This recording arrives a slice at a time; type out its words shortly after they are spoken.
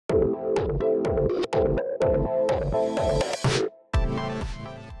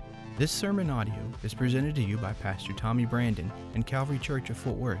This sermon audio is presented to you by Pastor Tommy Brandon and Calvary Church of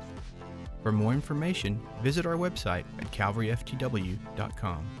Fort Worth. For more information, visit our website at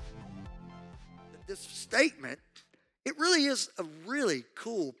calvaryftw.com. This statement, it really is a really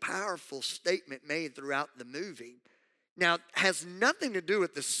cool, powerful statement made throughout the movie. Now, it has nothing to do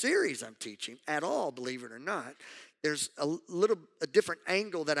with the series I'm teaching at all, believe it or not. There's a different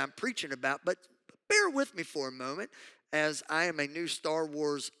angle that I'm preaching about, but bear with me for a moment as I am a new Star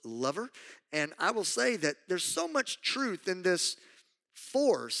Wars lover. And I will say that there's so much truth in this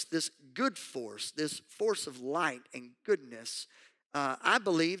force, this good force, this force of light and goodness. I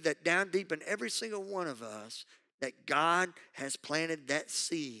believe that down deep in every single one of us, that God has planted that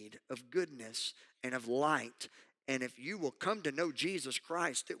seed of goodness and of light. And if you will come to know Jesus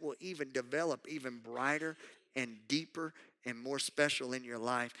Christ, it will even develop even brighter and deeper and more special in your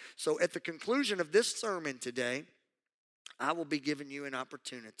life. So at the conclusion of this sermon today, I will be giving you an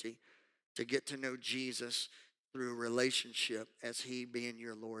opportunity to get to know Jesus through a relationship as He being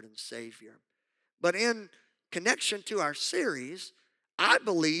your Lord and Savior. But in connection to our series, I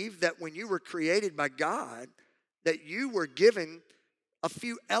believe that when you were created by God, that you were given a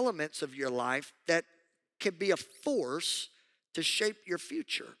few elements of your life that can be a force to shape your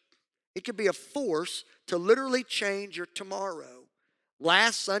future. It could be a force to literally change your tomorrow.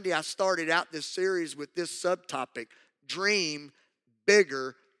 Last Sunday, I started out this series with this subtopic, Dream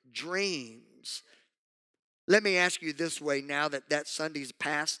Bigger Dreams. Let me ask you this way now that Sunday's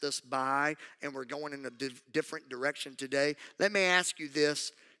passed us by and we're going in a different direction today. Let me ask you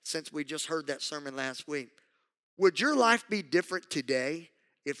this, since we just heard that sermon last week. Would your life be different today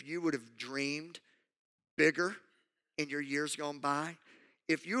if you would have dreamed bigger in your years gone by?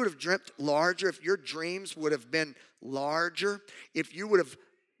 If you would have dreamt larger, if your dreams would have been larger, if you would have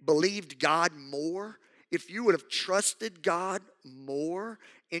believed God more, if you would have trusted God more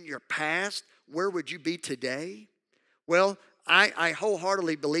in your past, where would you be today? Well, I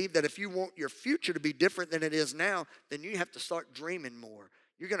wholeheartedly believe that if you want your future to be different than it is now, then you have to start dreaming more.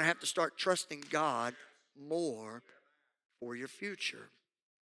 You're going to have to start trusting God more for your future.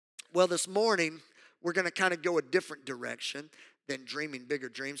 Well, this morning, we're going to kind of go a different direction than dreaming bigger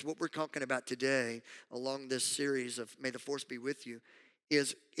dreams. What we're talking about today along this series of May the Force Be With You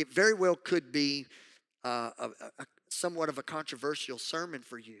is it very well could be somewhat of a controversial sermon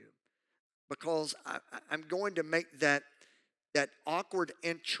for you, because I'm going to make that awkward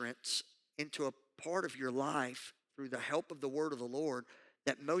entrance into a part of your life through the help of the word of the Lord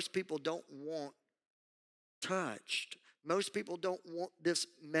that most people don't want touched. Most people don't want this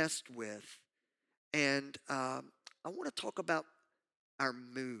messed with. And I want to talk about our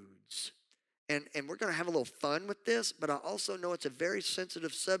moods. And we're going to have a little fun with this, but I also know it's a very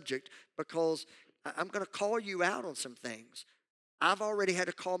sensitive subject because I'm going to call you out on some things. I've already had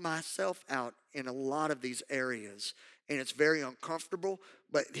to call myself out in a lot of these areas, and it's very uncomfortable,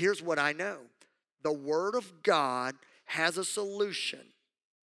 but here's what I know. The Word of God has a solution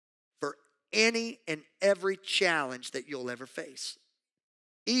for any and every challenge that you'll ever face,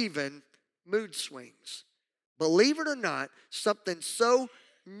 even mood swings. Believe it or not, something so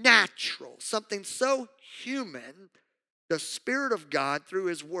natural, something so human, the Spirit of God through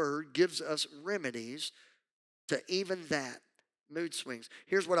His Word gives us remedies to even that, mood swings.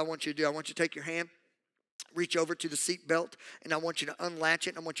 Here's what I want you to do. I want you to take your hand, reach over to the seat belt, and I want you to unlatch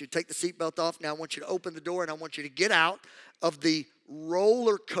it. I want you to take the seat belt off. Now I want you to open the door, and I want you to get out of the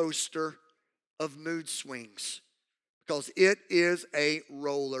roller coaster of mood swings, because it is a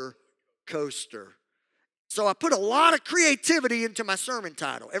roller coaster. So I put a lot of creativity into my sermon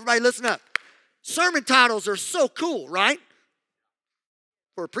title. Everybody listen up. Sermon titles are so cool, right?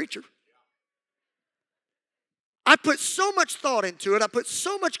 For a preacher. I put so much thought into it. I put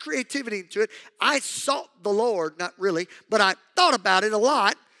so much creativity into it. I sought the Lord, not really, but I thought about it a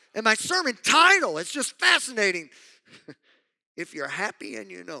lot. And my sermon title is just fascinating. If you're happy and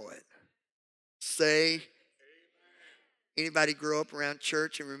you know it, say, anybody grow up around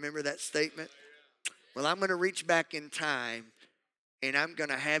church and remember that statement? Well, I'm going to reach back in time, and I'm going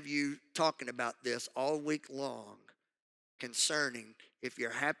to have you talking about this all week long concerning if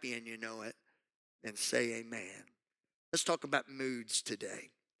you're happy and you know it, then say amen. Let's talk about moods today.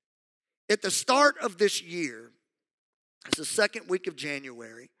 At the start of this year, it's the second week of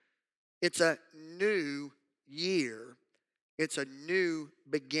January. It's a new year. It's a new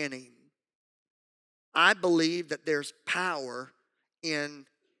beginning. I believe that there's power in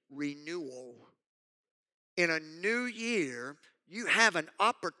renewal. In a new year, you have an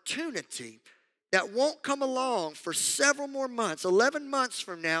opportunity that won't come along for several more months. 11 months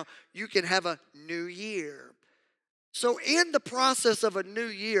from now, you can have a new year. So, in the process of a new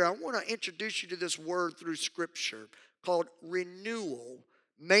year, I want to introduce you to this word through Scripture called renewal,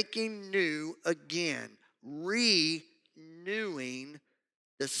 making new again, renewing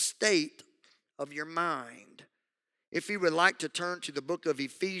the state of your mind. If you would like to turn to the book of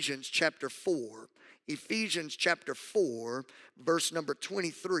Ephesians, chapter 4, Ephesians, chapter 4, verse number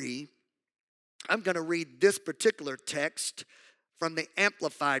 23, I'm going to read this particular text from the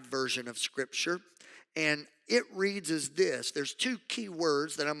Amplified version of Scripture. And it reads as this. There's two key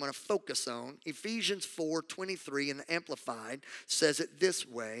words that I'm going to focus on. Ephesians 4:23 in the Amplified says it this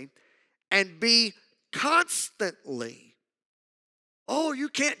way. And be constantly. Oh, you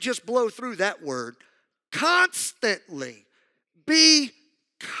can't just blow through that word. Constantly. Be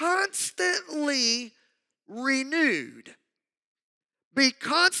constantly renewed. Be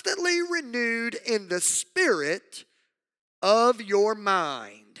constantly renewed in the spirit of your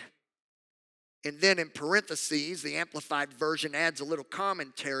mind. And then in parentheses, the Amplified version adds a little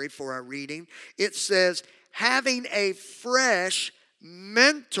commentary for our reading. It says, having a fresh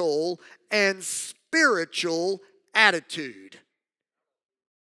mental and spiritual attitude.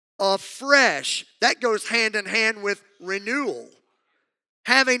 A fresh, that goes hand in hand with renewal.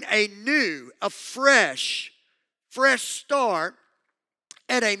 Having a new, a fresh start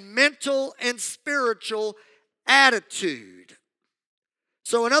and a mental and spiritual attitude.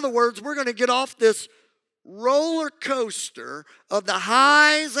 So in other words, we're going to get off this roller coaster of the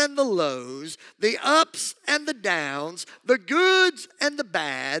highs and the lows, the ups and the downs, the goods and the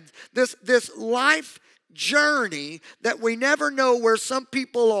bads, this life journey that we never know where some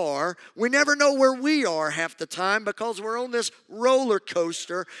people are. We never know where we are half the time because we're on this roller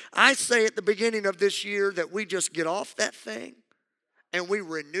coaster. I say at the beginning of this year that we just get off that thing and we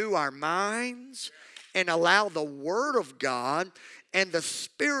renew our minds and allow the Word of God and the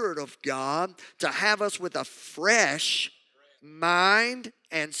Spirit of God to have us with a fresh mind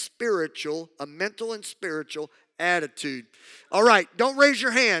and a mental and spiritual attitude. All right, don't raise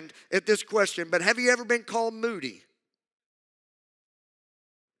your hand at this question, but have you ever been called moody?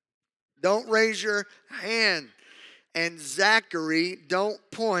 Don't raise your hand. And Zachary, don't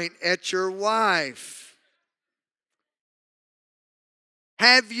point at your wife.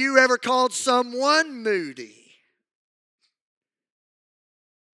 Have you ever called someone moody?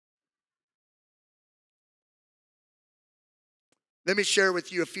 Let me share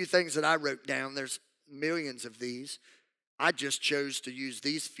with you a few things that I wrote down. There's millions of these. I just chose to use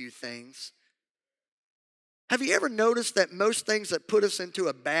these few things. Have you ever noticed that most things that put us into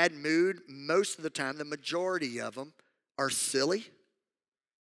a bad mood, most of the time, the majority of them, are silly?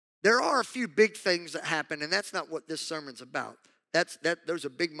 There are a few big things that happen, and that's not what this sermon's about. Those are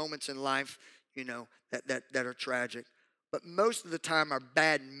big moments in life, that are tragic. But most of the time, our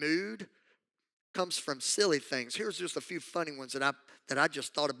bad mood comes from silly things. Here's just a few funny ones that I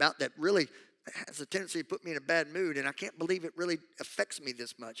just thought about that really has a tendency to put me in a bad mood, and I can't believe it really affects me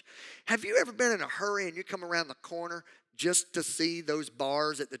this much. Have you ever been in a hurry and you come around the corner just to see those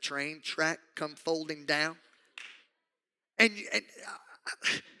bars at the train track come folding down? And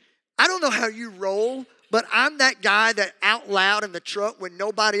I don't know how you roll, but I'm that guy that out loud in the truck when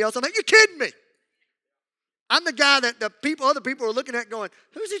nobody else, I'm like, you're kidding me. I'm the guy that other people are looking at going,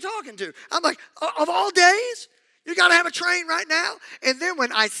 who's he talking to? I'm like, of all days, you got to have a train right now? And then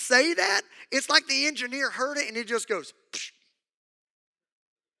when I say that, it's like the engineer heard it and he just goes, psh.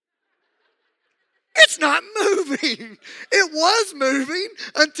 It's not moving. It was moving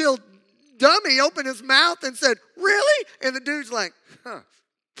until Dummy opened his mouth and said, really? And the dude's like, huh.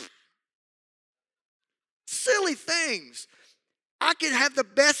 Silly things. I could have the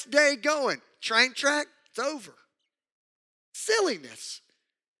best day going. Train track, it's over. Silliness.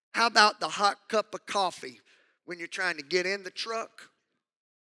 How about the hot cup of coffee when you're trying to get in the truck?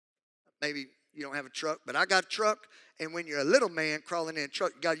 Maybe you don't have a truck, but I got a truck. And when you're a little man crawling in a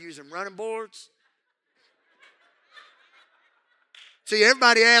truck, you got to use them running boards. See,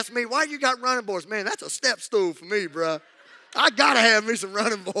 everybody asks me, why you got running boards? Man, that's a step stool for me, bro. I got to have me some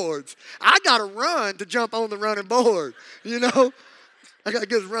running boards. I got to run to jump on the running board, I got to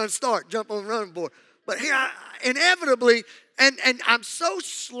get a run start, jump on the running board. But here, inevitably, and I'm so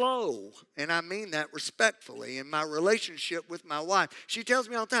slow, and I mean that respectfully, in my relationship with my wife. She tells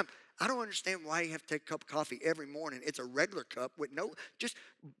me all the time, I don't understand why you have to take a cup of coffee every morning. It's a regular cup with just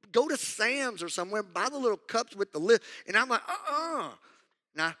go to Sam's or somewhere, buy the little cups with the lid. And I'm like,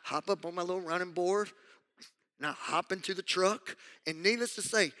 And I hop up on my little running board, and I hop into the truck, and needless to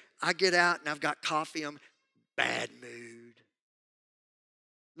say, I get out and I've got coffee. I'm bad mood.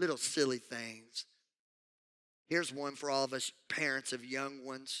 Little silly things. Here's one for all of us parents of young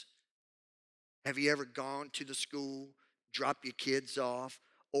ones. Have you ever gone to the school, dropped your kids off,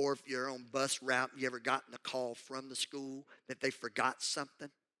 or if you're on bus route, you ever gotten a call from the school that they forgot something?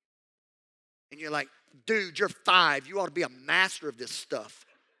 And you're like, dude, you're 5. You ought to be a master of this stuff.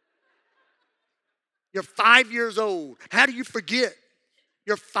 You're 5 years old. How do you forget?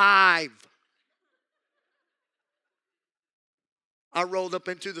 You're 5. I rolled up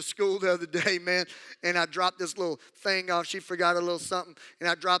into the school the other day, man, and I dropped this little thing off. She forgot a little something, and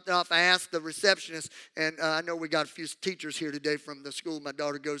I dropped it off. I asked the receptionist, and I know we got a few teachers here today from the school my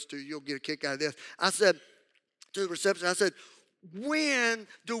daughter goes to. You'll get a kick out of this. I said to the receptionist, I said, when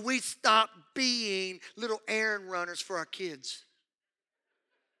do we stop being little errand runners for our kids?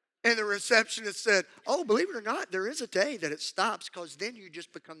 And the receptionist said, oh, believe it or not, there is a day that it stops, because then you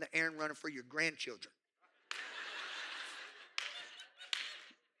just become the errand runner for your grandchildren.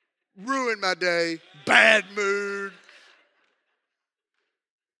 Ruined my day. Bad mood.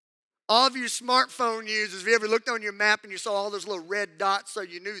 All of you smartphone users, have you ever looked on your map and you saw all those little red dots so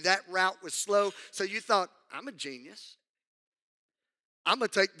you knew that route was slow? So you thought, I'm a genius. I'm going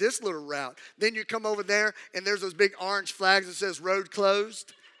to take this little route. Then you come over there and there's those big orange flags that says road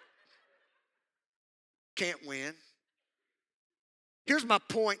closed. Can't win. Here's my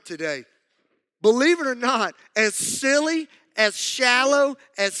point today. Believe it or not, as silly, as shallow,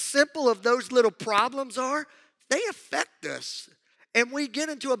 as simple of those little problems are, they affect us. And we get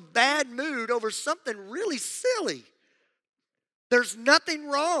into a bad mood over something really silly. There's nothing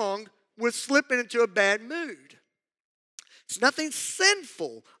wrong with slipping into a bad mood. There's nothing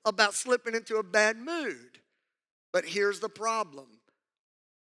sinful about slipping into a bad mood. But here's the problem.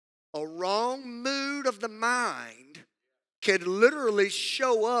 A wrong mood of the mind can literally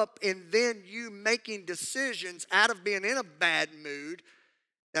show up in then you making decisions out of being in a bad mood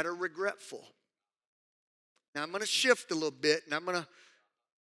that are regretful. Now I'm going to shift a little bit, and I'm going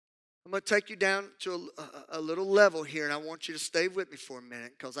to take you down to a little level here, and I want you to stay with me for a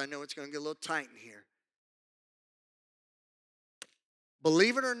minute because I know it's going to get a little tight in here.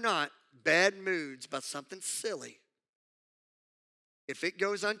 Believe it or not, bad moods about something silly, if it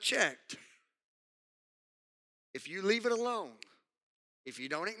goes unchecked, if you leave it alone, if you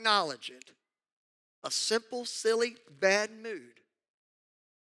don't acknowledge it, a simple, silly, bad mood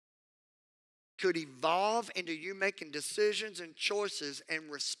could evolve into you making decisions and choices and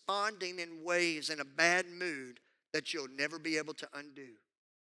responding in ways in a bad mood that you'll never be able to undo.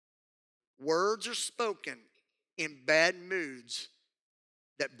 Words are spoken in bad moods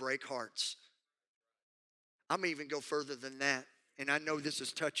that break hearts. I'm even go further than that, and I know this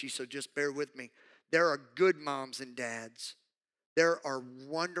is touchy, so just bear with me. There are good moms and dads. There are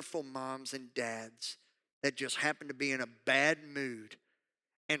wonderful moms and dads that just happen to be in a bad mood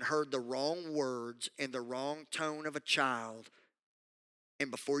and heard the wrong words and the wrong tone of a child,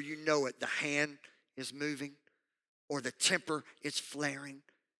 and before you know it, the hand is moving or the temper is flaring,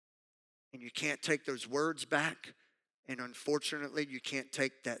 and you can't take those words back, and unfortunately, you can't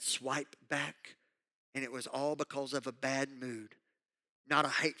take that swipe back, and it was all because of a bad mood. Not a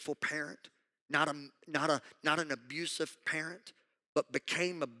hateful parent, not an abusive parent, but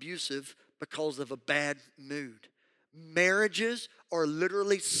became abusive because of a bad mood. Marriages are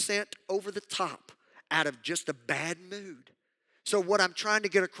literally sent over the top out of just a bad mood. So what I'm trying to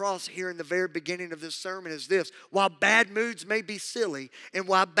get across here in the very beginning of this sermon is this. While bad moods may be silly, and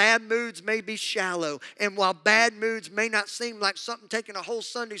while bad moods may be shallow, and while bad moods may not seem like something taking a whole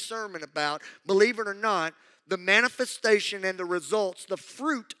Sunday sermon about, believe it or not, the manifestation and the results, the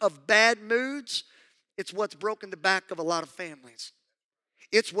fruit of bad moods, it's what's broken the back of a lot of families.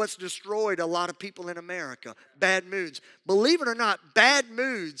 It's what's destroyed a lot of people in America. Bad moods. Believe it or not, bad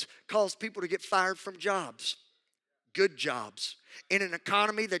moods cause people to get fired from jobs. Good jobs. In an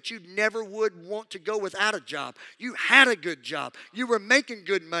economy that you never would want to go without a job. You had a good job. You were making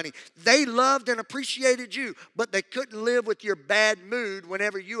good money. They loved and appreciated you, but they couldn't live with your bad mood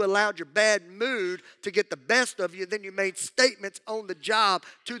whenever you allowed your bad mood to get the best of you. Then you made statements on the job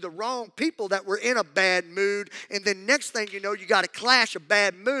to the wrong people that were in a bad mood. And then next thing you know, you got a clash of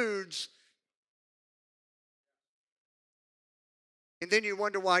bad moods. And then you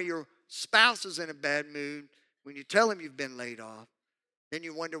wonder why your spouse is in a bad mood when you tell them you've been laid off. Then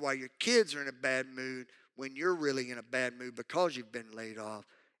you wonder why your kids are in a bad mood when you're really in a bad mood because you've been laid off.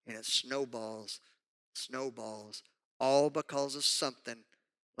 And it snowballs, all because of something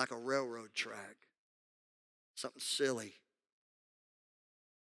like a railroad track. Something silly.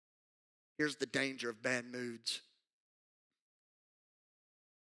 Here's the danger of bad moods.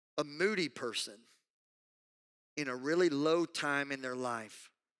 A moody person in a really low time in their life,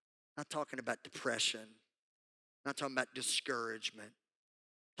 not talking about depression, not talking about discouragement,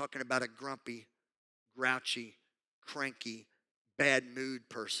 talking about a grumpy grouchy, cranky, bad mood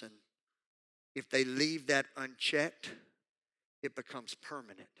person, if they leave that unchecked, it becomes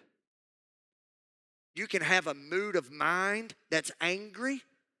permanent. You can have a mood of mind that's angry,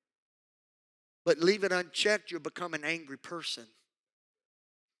 but leave it unchecked, you'll become an angry person.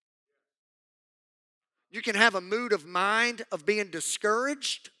 You can have a mood of mind of being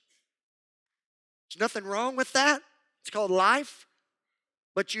discouraged. There's nothing wrong with that. It's called life.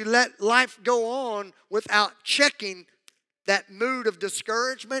 But you let life go on without checking that mood of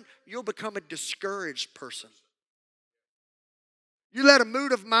discouragement, you'll become a discouraged person. You let a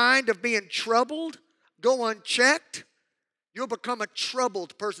mood of mind of being troubled go unchecked, you'll become a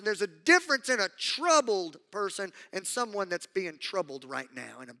troubled person. There's a difference in a troubled person and someone that's being troubled right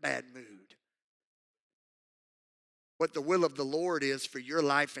now in a bad mood. What the will of the Lord is for your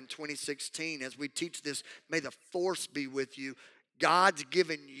life in 2016, as we teach this, may the force be with you. God's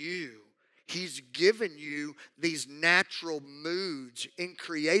given you. He's given you these natural moods. In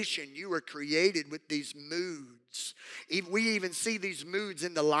creation, you were created with these moods. We even see these moods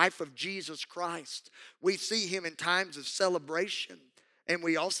in the life of Jesus Christ. We see him in times of celebration, and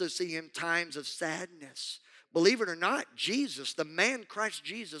we also see him in times of sadness. Believe it or not, Jesus, the man Christ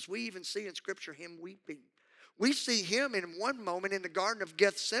Jesus, we even see in Scripture him weeping. We see him in one moment in the Garden of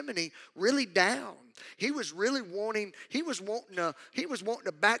Gethsemane really down. He was wanting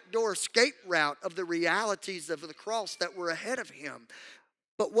a backdoor escape route of the realities of the cross that were ahead of him.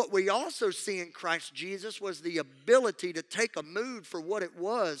 But what we also see in Christ Jesus was the ability to take a mood for what it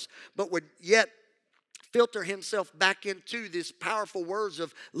was, but would yet filter himself back into these powerful words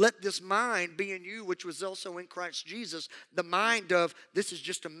of, let this mind be in you, which was also in Christ Jesus. The mind of, this is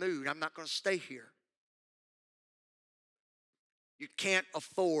just a mood. I'm not going to stay here. You can't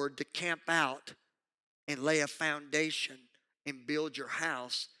afford to camp out and lay a foundation and build your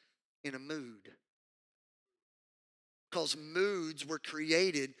house in a mood. Because moods were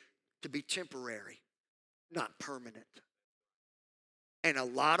created to be temporary, not permanent. And a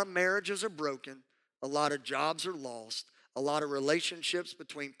lot of marriages are broken, a lot of jobs are lost, a lot of relationships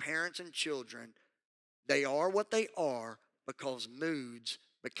between parents and children, they are what they are because moods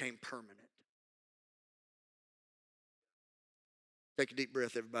became permanent. Take a deep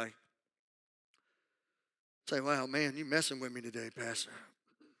breath, everybody. Say, wow, man, you messing with me today, Pastor.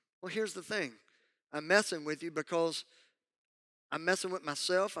 Well, here's the thing. I'm messing with you because I'm messing with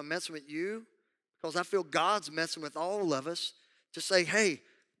myself. I'm messing with you because I feel God's messing with all of us to say, hey,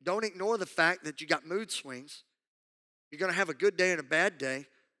 don't ignore the fact that you got mood swings. You're going to have a good day and a bad day.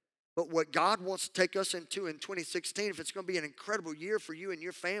 But what God wants to take us into in 2016, if it's going to be an incredible year for you and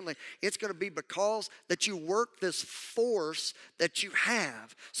your family, it's going to be because that you work this force that you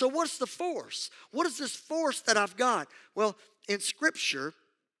have. So what's the force? What is this force that I've got? Well, in Scripture,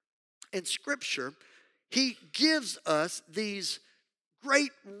 he gives us these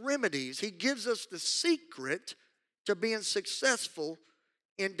great remedies. He gives us the secret to being successful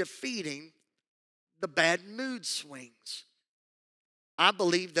in defeating the bad mood swings. I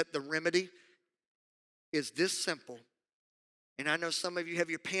believe that the remedy is this simple. And I know some of you have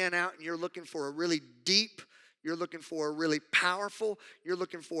your pen out and you're looking for a really deep, you're looking for a really powerful, you're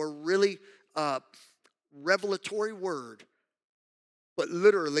looking for a really revelatory word. But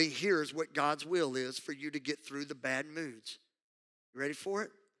literally, here's what God's will is for you to get through the bad moods. You ready for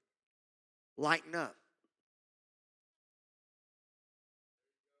it? Lighten up.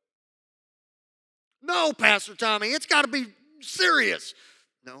 No, Pastor Tommy, it's got to be serious.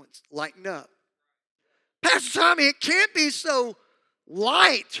 No, it's lighten up. Pastor Tommy, it can't be so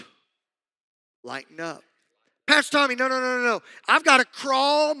light. Lighten up. Pastor Tommy, no. I've got to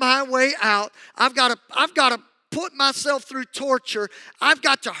crawl my way out. I've got to put myself through torture. I've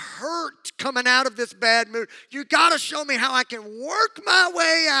got to hurt coming out of this bad mood. You got to show me how I can work my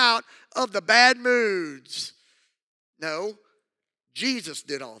way out of the bad moods. No, Jesus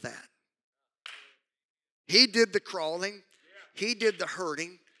did all that. He did the crawling. He did the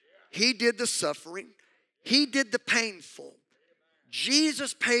hurting. He did the suffering. He did the painful.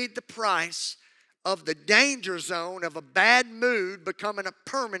 Jesus paid the price of the danger zone of a bad mood becoming a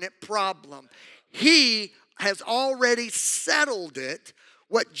permanent problem. He has already settled it.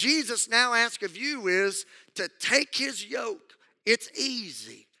 What Jesus now asks of you is to take his yoke. It's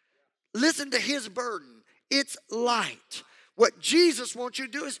easy. Listen to his burden. It's light. What Jesus wants you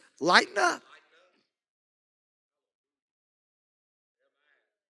to do is lighten up.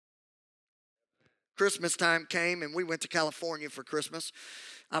 Christmas time came and we went to California for Christmas.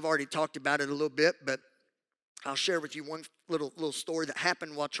 I've already talked about it a little bit, but I'll share with you one little story that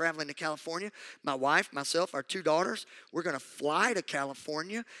happened while traveling to California. My wife, myself, our 2 daughters, we're going to fly to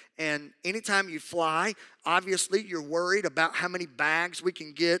California. And anytime you fly, obviously you're worried about how many bags we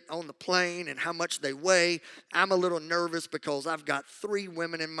can get on the plane and how much they weigh. I'm a little nervous because I've got 3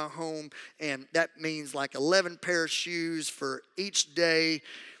 women in my home, and that means like 11 pair of shoes for each day.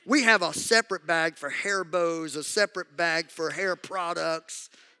 We have a separate bag for hair bows, a separate bag for hair products.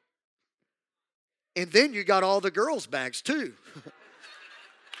 And then you got all the girls' bags too.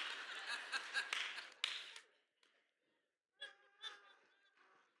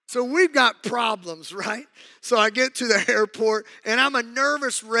 So we've got problems, right? So I get to the airport and I'm a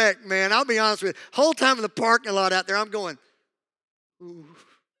nervous wreck, man. I'll be honest with you. Whole time in the parking lot out there, I'm going, ooh,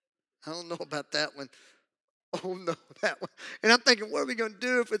 I don't know about that one. Oh no, that one. And I'm thinking, what are we going to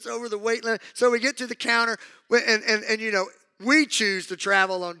do if it's over the weight limit? So we get to the counter, and you know, we choose to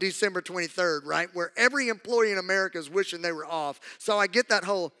travel on December 23rd, right? Where every employee in America is wishing they were off. So I get that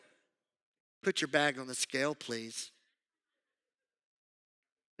whole, put your bag on the scale, please.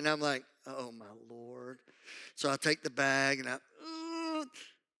 And I'm like, oh my Lord. So I take the bag and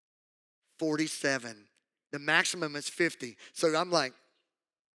 47. The maximum is 50. So I'm like,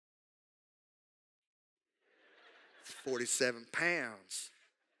 47 pounds.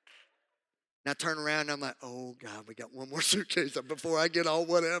 And I turn around and I'm like, oh God, we got one more suitcase before I get all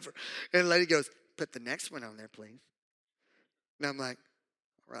whatever. And the lady goes, put the next one on there, please. And I'm like,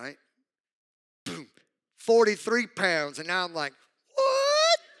 all right. Boom, 43 pounds. And now I'm like,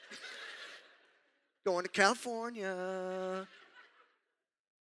 what? Going to California.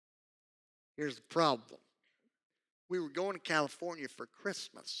 Here's the problem. We were going to California for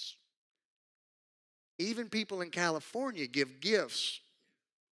Christmas. Even people in California give gifts.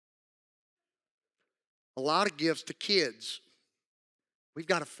 A lot of gifts to kids. We've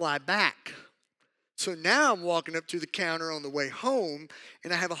got to fly back. So now I'm walking up to the counter on the way home,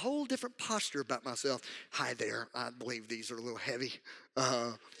 and I have a whole different posture about myself. Hi there. I believe these are a little heavy.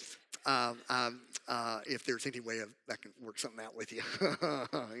 If there's any way I can work something out with you. You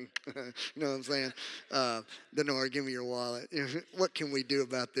know what I'm saying? Denora, give me your wallet. What can we do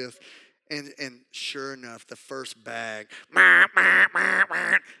about this? And sure enough, the first bag,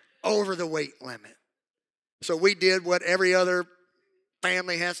 over the weight limit. So we did what every other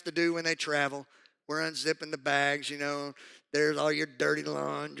family has to do when they travel. We're unzipping the bags, you know. There's all your dirty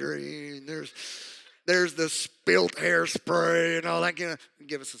laundry. And there's the spilt hairspray and all that. You know,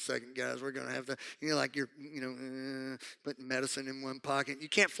 give us a second, guys. We're going to have to, like you're, putting medicine in one pocket. You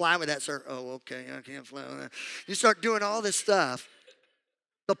can't fly with that, sir. Oh, okay, I can't fly with that. You start doing all this stuff.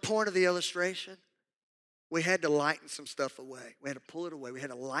 The point of the illustration, we had to lighten some stuff away. We had to pull it away. We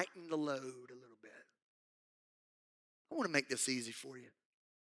had to lighten the load a little bit. I want to make this easy for you.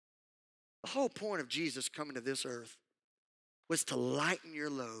 The whole point of Jesus coming to this earth was to lighten your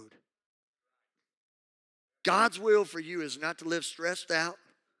load. God's will for you is not to live stressed out.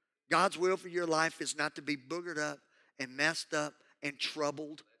 God's will for your life is not to be boogered up and messed up and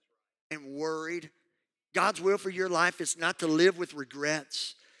troubled and worried. God's will for your life is not to live with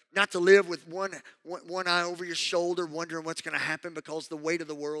regrets, not to live with one eye over your shoulder wondering what's going to happen because the weight of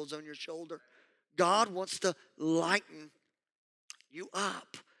the world's on your shoulder. God wants to lighten you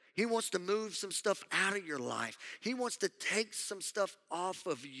up. He wants to move some stuff out of your life. He wants to take some stuff off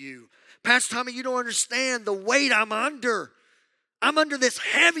of you. Pastor Tommy, you don't understand the weight I'm under. I'm under this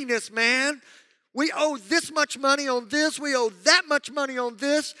heaviness, man. We owe this much money on this. We owe that much money on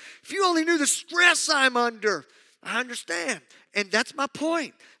this. If you only knew the stress I'm under. I understand. And that's my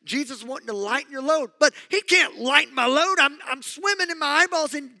point. Jesus wanting to lighten your load. But he can't lighten my load. I'm swimming in my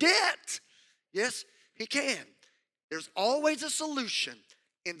eyeballs in debt. Yes, he can. There's always a solution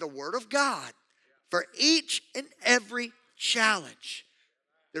in the Word of God for each and every challenge.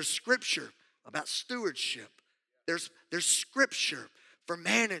 There's scripture about stewardship. There's scripture for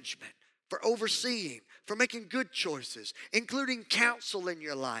management, for overseeing, for making good choices, including counsel in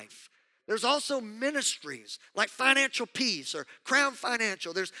your life. There's also ministries like Financial Peace or Crown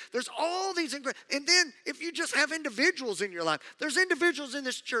Financial. There's all these. And then if you just have individuals in your life, there's individuals in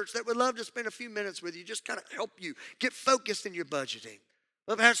this church that would love to spend a few minutes with you, just kind of help you get focused in your budgeting.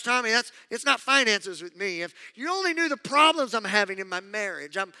 Well, Pastor Tommy, it's not finances with me. If you only knew the problems I'm having in my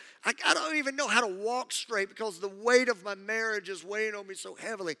marriage, I don't even know how to walk straight because the weight of my marriage is weighing on me so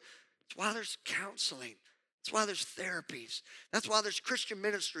heavily. That's why there's counseling. That's why there's therapies. That's why there's Christian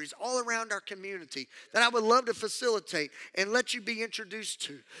ministries all around our community that I would love to facilitate and let you be introduced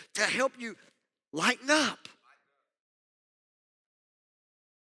to help you lighten up.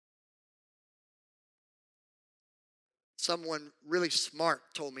 Someone really smart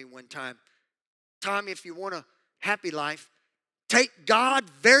told me one time, Tommy, if you want to happy life, take God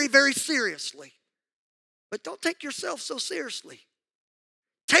very, very seriously. But don't take yourself so seriously.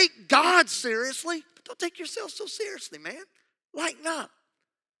 Take God seriously, but don't take yourself so seriously, man. Lighten up.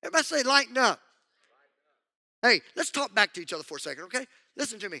 Everybody say, lighten up. Hey, let's talk back to each other for a second, okay?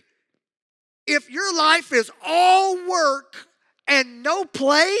 Listen to me. If your life is all work and no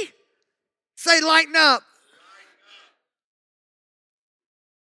play, say, lighten up.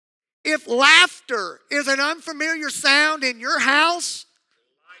 If laughter is an unfamiliar sound in your house,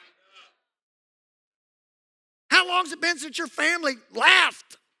 how long has it been since your family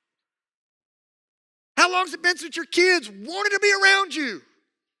laughed? How long has it been since your kids wanted to be around you?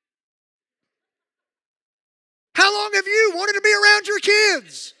 How long have you wanted to be around your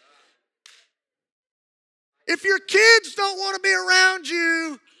kids? If your kids don't want to be around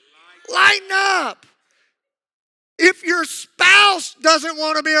you, lighten up. If your spouse doesn't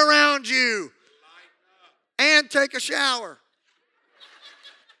want to be around you, and take a shower.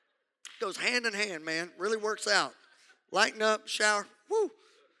 Goes hand in hand, man. Really works out. Lighten up, shower. Woo.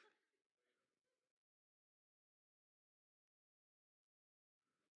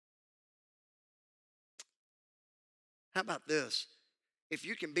 How about this? If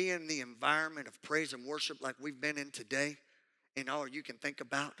you can be in the environment of praise and worship like we've been in today, and all you can think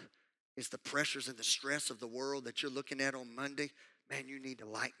about is the pressures and the stress of the world that you're looking at on Monday, man, you need to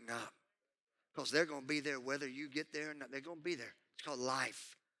lighten up. Because they're going to be there whether you get there or not. They're going to be there. It's called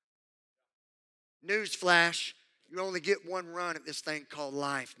life. Newsflash, you only get one run at this thing called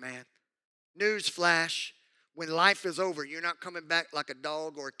life, man. Newsflash, when life is over, you're not coming back like a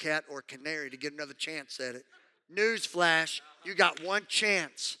dog or a cat or a canary to get another chance at it. Newsflash, you got one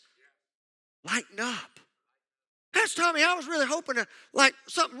chance. Lighten up. Pastor Tommy, I was really hoping to like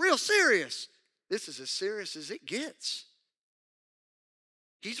something real serious. This is as serious as it gets.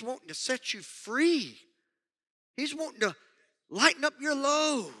 He's wanting to set you free. He's wanting to lighten up your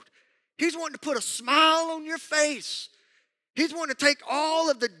load. He's wanting to put a smile on your face. He's wanting to take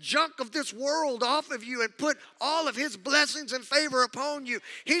all of the junk of this world off of you and put all of his blessings and favor upon you.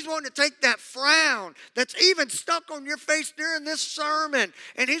 He's wanting to take that frown that's even stuck on your face during this sermon,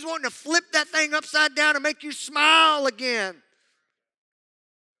 and he's wanting to flip that thing upside down and make you smile again.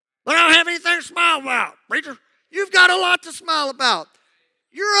 But I don't have anything to smile about, preacher. You've got a lot to smile about.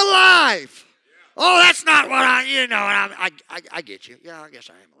 You're alive. Oh, that's not what I get you. Yeah, I guess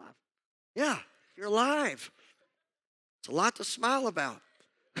I am alive. Yeah, you're alive. It's a lot to smile about.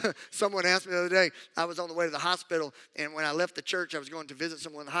 Someone asked me the other day, I was on the way to the hospital, and when I left the church, I was going to visit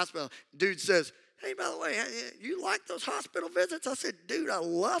someone in the hospital. Dude says, hey, by the way, you like those hospital visits? I said, dude, I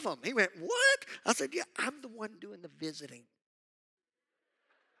love them. He went, what? I said, yeah, I'm the one doing the visiting.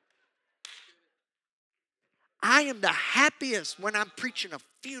 I am the happiest when I'm preaching a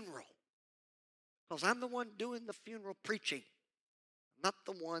funeral because I'm the one doing the funeral preaching, not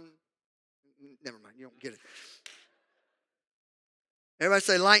the one. Never mind, you don't get it. Everybody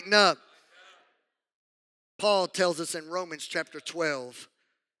say, lighten up. Paul tells us in Romans chapter 12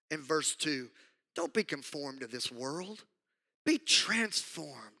 and verse 2, don't be conformed to this world. Be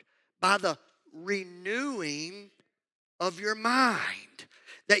transformed by the renewing of your mind,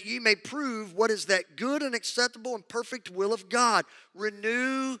 that ye may prove what is that good and acceptable and perfect will of God.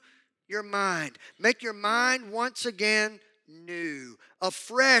 Renew your mind. Make your mind once again new. A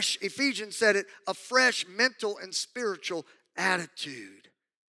fresh, Ephesians said it, a fresh mental and spiritual attitude.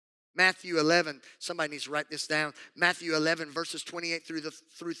 Matthew 11, somebody needs to write this down. Matthew 11 verses 28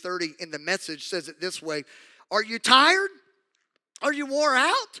 through 30 in the Message says it this way. Are you tired? Are you wore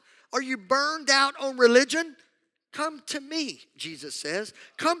out? Are you burned out on religion? Come to me, Jesus says.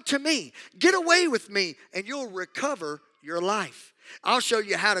 Come to me. Get away with me and you'll recover your life. I'll show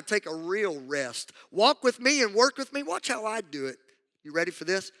you how to take a real rest. Walk with me and work with me. Watch how I do it. You ready for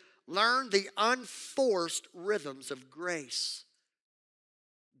this? Learn the unforced rhythms of grace.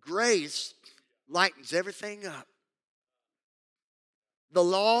 Grace lightens everything up. The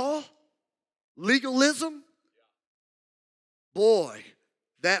law, legalism, boy,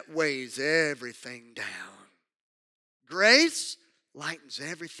 that weighs everything down. Grace lightens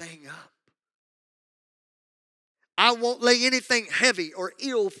everything up. I won't lay anything heavy or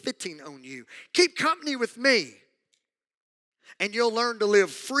ill-fitting on you. Keep company with me, and you'll learn to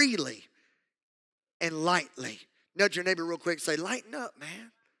live freely and lightly. Nudge your neighbor real quick and say, lighten up,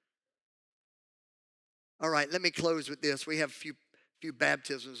 man. All right, let me close with this. We have a few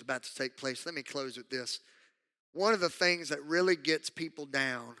baptisms about to take place. Let me close with this. One of the things that really gets people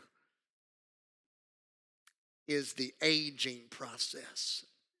down is the aging process.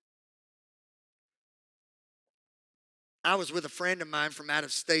 I was with a friend of mine from out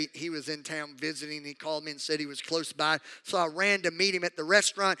of state. He was in town visiting. He called me and said he was close by. So I ran to meet him at the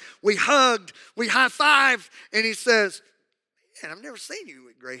restaurant. We hugged, we high-fived, and he says, "Man, I've never seen you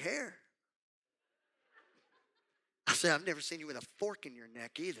with gray hair." I said, "I've never seen you with a fork in your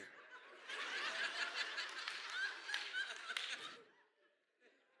neck either."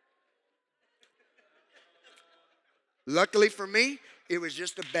 Luckily for me, it was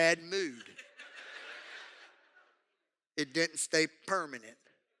just a bad mood. It didn't stay permanent.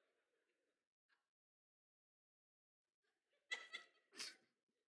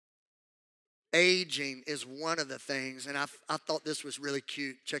 Aging is one of the things, and I thought this was really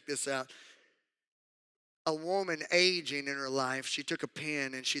cute. Check this out. A woman aging in her life, she took a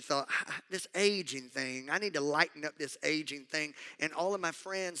pen and she thought, this aging thing, I need to lighten up this aging thing. And all of my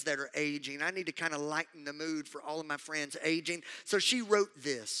friends that are aging, I need to kind of lighten the mood for all of my friends aging. So she wrote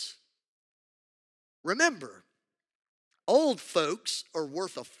this. Remember, old folks are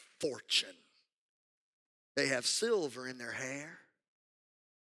worth a fortune. They have silver in their hair.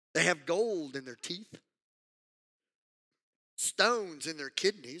 They have gold in their teeth, stones in their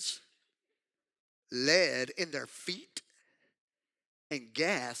kidneys, lead in their feet, and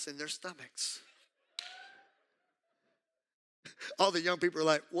gas in their stomachs. All the young people are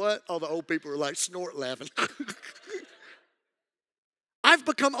like, what? All the old people are like, snort laughing. I've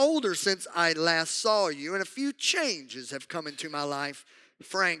become older since I last saw you, and a few changes have come into my life.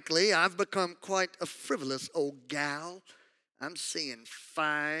 Frankly, I've become quite a frivolous old gal. I'm seeing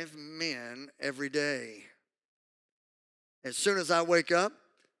 5 men every day. As soon as I wake up,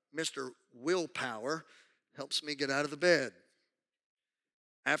 Mr. Willpower helps me get out of the bed.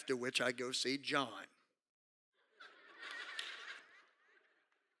 After which I go see John.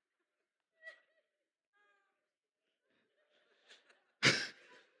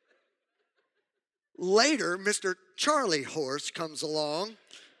 Later, Mr. Charlie Horse comes along,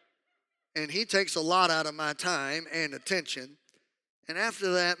 and he takes a lot out of my time and attention. And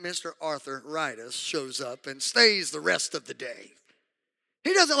after that, Mr. Arthur Ritus shows up and stays the rest of the day.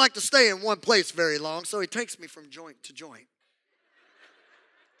 He doesn't like to stay in one place very long, so he takes me from joint to joint.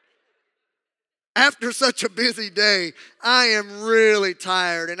 After such a busy day, I am really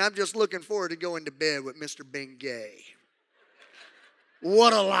tired, and I'm just looking forward to going to bed with Mr. Bengay.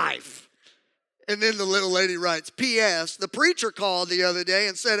 What a life. And then the little lady writes, P.S. The preacher called the other day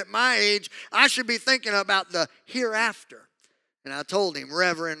and said at my age, I should be thinking about the hereafter. And I told him,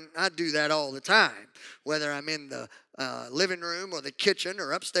 Reverend, I do that all the time. Whether I'm in the living room or the kitchen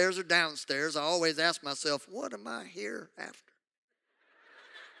or upstairs or downstairs, I always ask myself, what am I hereafter?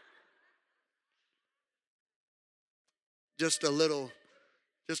 Just a little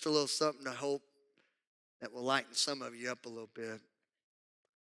something to hope that will lighten some of you up a little bit.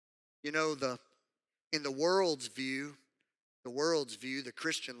 You know, in the world's view, the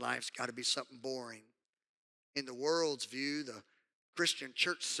Christian life's got to be something boring. In the world's view, the Christian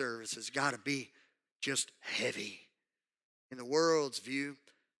church service has got to be just heavy. In the world's view,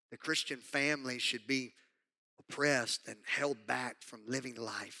 the Christian family should be oppressed and held back from living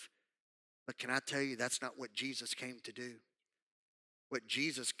life. But can I tell you, that's not what Jesus came to do. What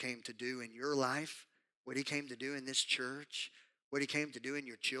Jesus came to do in your life, what he came to do in this church, what he came to do in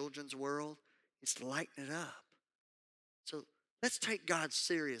your children's world, is to lighten it up. So let's take God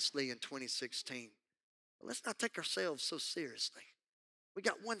seriously in 2016. But let's not take ourselves so seriously. We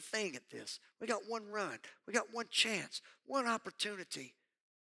got one thing at this. We got one run. We got one chance, one opportunity.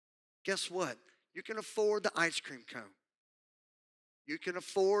 Guess what? You can afford the ice cream cone. You can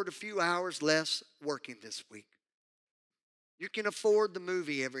afford a few hours less working this week. You can afford the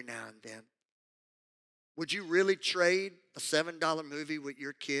movie every now and then. Would you really trade a $7 movie with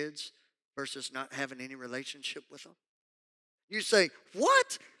your kids versus not having any relationship with them? You say,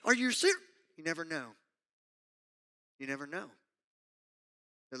 what? Are you serious? You never know. You never know.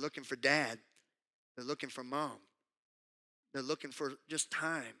 They're looking for dad. They're looking for mom. They're looking for just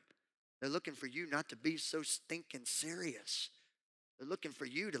time. They're looking for you not to be so stinking serious. They're looking for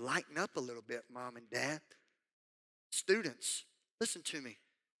you to lighten up a little bit, mom and dad. Students, listen to me.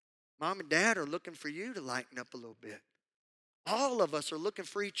 Mom and dad are looking for you to lighten up a little bit. All of us are looking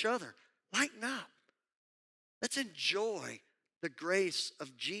for each other. Lighten up. Let's enjoy the grace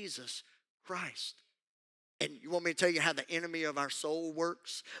of Jesus Christ. And you want me to tell you how the enemy of our soul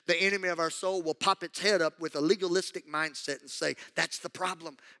works? The enemy of our soul will pop its head up with a legalistic mindset and say, that's the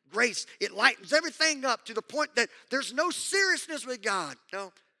problem. Grace, it lightens everything up to the point that there's no seriousness with God.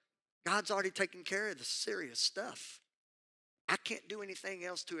 No, God's already taken care of the serious stuff. I can't do anything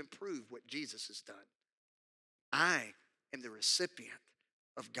else to improve what Jesus has done. I am the recipient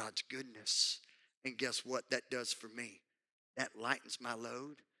of God's goodness. And guess what that does for me? That lightens my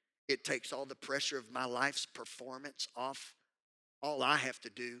load. It takes all the pressure of my life's performance off. All I have to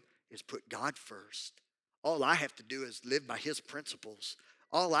do is put God first. All I have to do is live by His principles.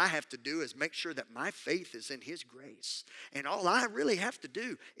 All I have to do is make sure that my faith is in His grace. And all I really have to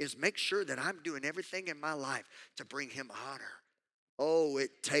do is make sure that I'm doing everything in my life to bring Him honor. Oh,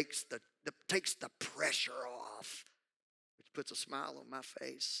 it takes the pressure off, which puts a smile on my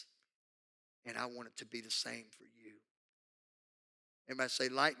face. And I want it to be the same for you. Everybody say,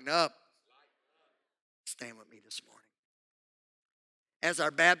 lighten up. Stand with me this morning. As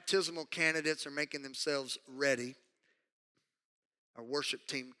our baptismal candidates are making themselves ready, our worship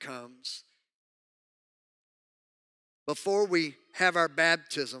team comes. Before we have our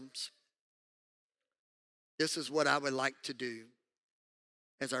baptisms, this is what I would like to do.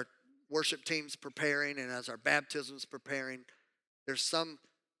 As our worship team's preparing and as our baptism's preparing, there's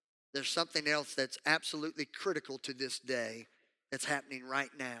something else that's absolutely critical to this day that's happening right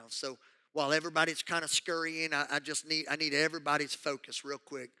now. So while everybody's kind of scurrying, I need everybody's focus real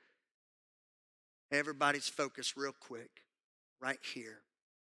quick. Everybody's focus real quick right here.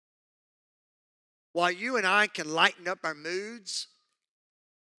 While you and I can lighten up our moods,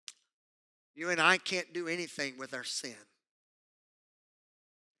 you and I can't do anything with our sin.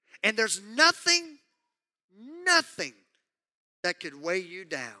 And there's nothing that could weigh you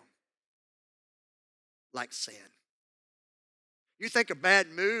down like sin. You think a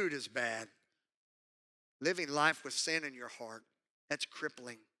bad mood is bad. Living life with sin in your heart, that's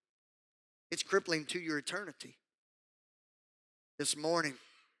crippling. It's crippling to your eternity. This morning,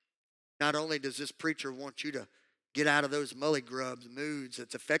 not only does this preacher want you to get out of those mully grubs moods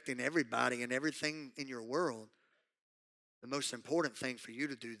that's affecting everybody and everything in your world, the most important thing for you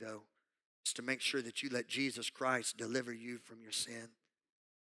to do, though, is to make sure that you let Jesus Christ deliver you from your sin.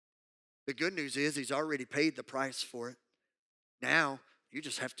 The good news is He's already paid the price for it. Now, you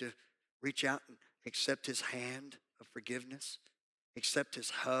just have to reach out and accept His hand of forgiveness, accept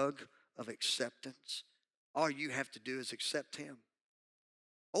His hug of acceptance. All you have to do is accept Him.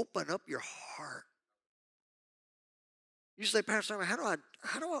 Open up your heart. You say, Pastor, how do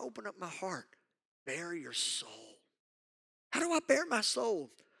I open up my heart? Bare your soul. How do I bare my soul?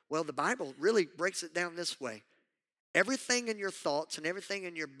 Well, the Bible really breaks it down this way. Everything in your thoughts and everything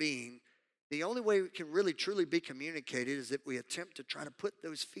in your being, the only way it can really truly be communicated is if we attempt to try to put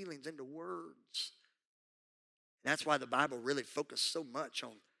those feelings into words. That's why the Bible really focused so much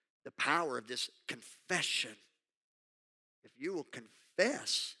on the power of this confession. If you will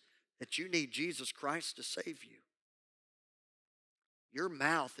confess that you need Jesus Christ to save you, your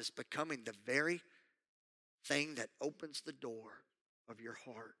mouth is becoming the very thing that opens the door of your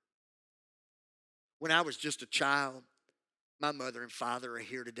heart. When I was just a child, my mother and father are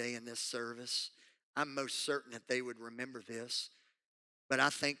here today in this service. I'm most certain that they would remember this. But I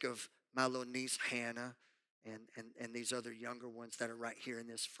think of my little niece, Hannah, and these other younger ones that are right here in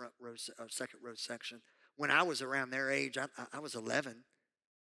this front row, second row section. When I was around their age, I was 11.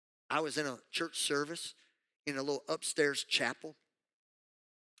 I was in a church service in a little upstairs chapel.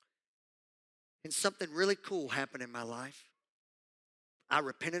 And something really cool happened in my life. I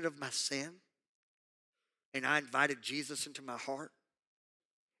repented of my sin. And I invited Jesus into my heart.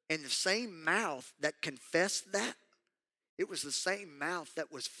 And the same mouth that confessed that, it was the same mouth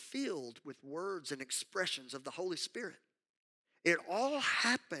that was filled with words and expressions of the Holy Spirit. It all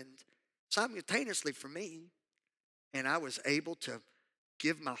happened simultaneously for me. And I was able to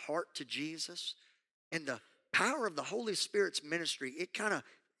give my heart to Jesus. And the power of the Holy Spirit's ministry,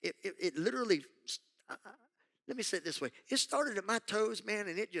 it literally, let me say it this way. It started at my toes, man,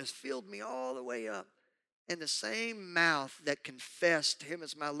 and it just filled me all the way up. And the same mouth that confessed Him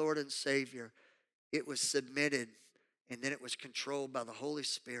as my Lord and Savior, it was submitted, and then it was controlled by the Holy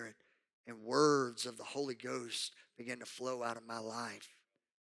Spirit, and words of the Holy Ghost began to flow out of my life.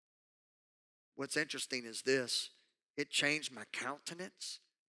 What's interesting is this. It changed my countenance.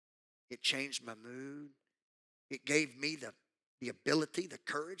 It changed my mood. It gave me the ability, the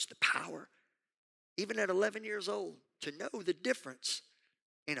courage, the power, even at 11 years old, to know the difference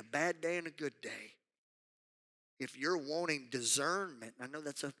in a bad day and a good day. If you're wanting discernment, I know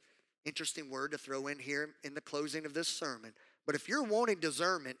that's an interesting word to throw in here in the closing of this sermon, but if you're wanting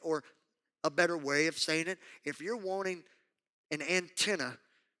discernment, or a better way of saying it, if you're wanting an antenna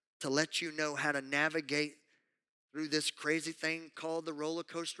to let you know how to navigate through this crazy thing called the roller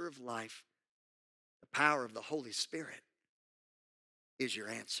coaster of life, the power of the Holy Spirit is your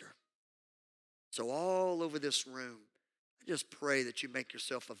answer. So all over this room, I just pray that you make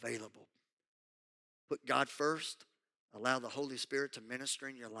yourself available. Put God first. Allow the Holy Spirit to minister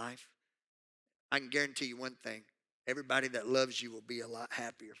in your life. I can guarantee you one thing. Everybody that loves you will be a lot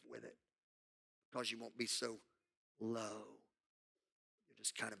happier with it because you won't be so low. You'll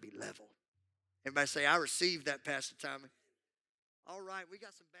just kind of be level. Everybody say, I received that, Pastor Tommy. All right, we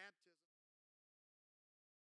got some baptism.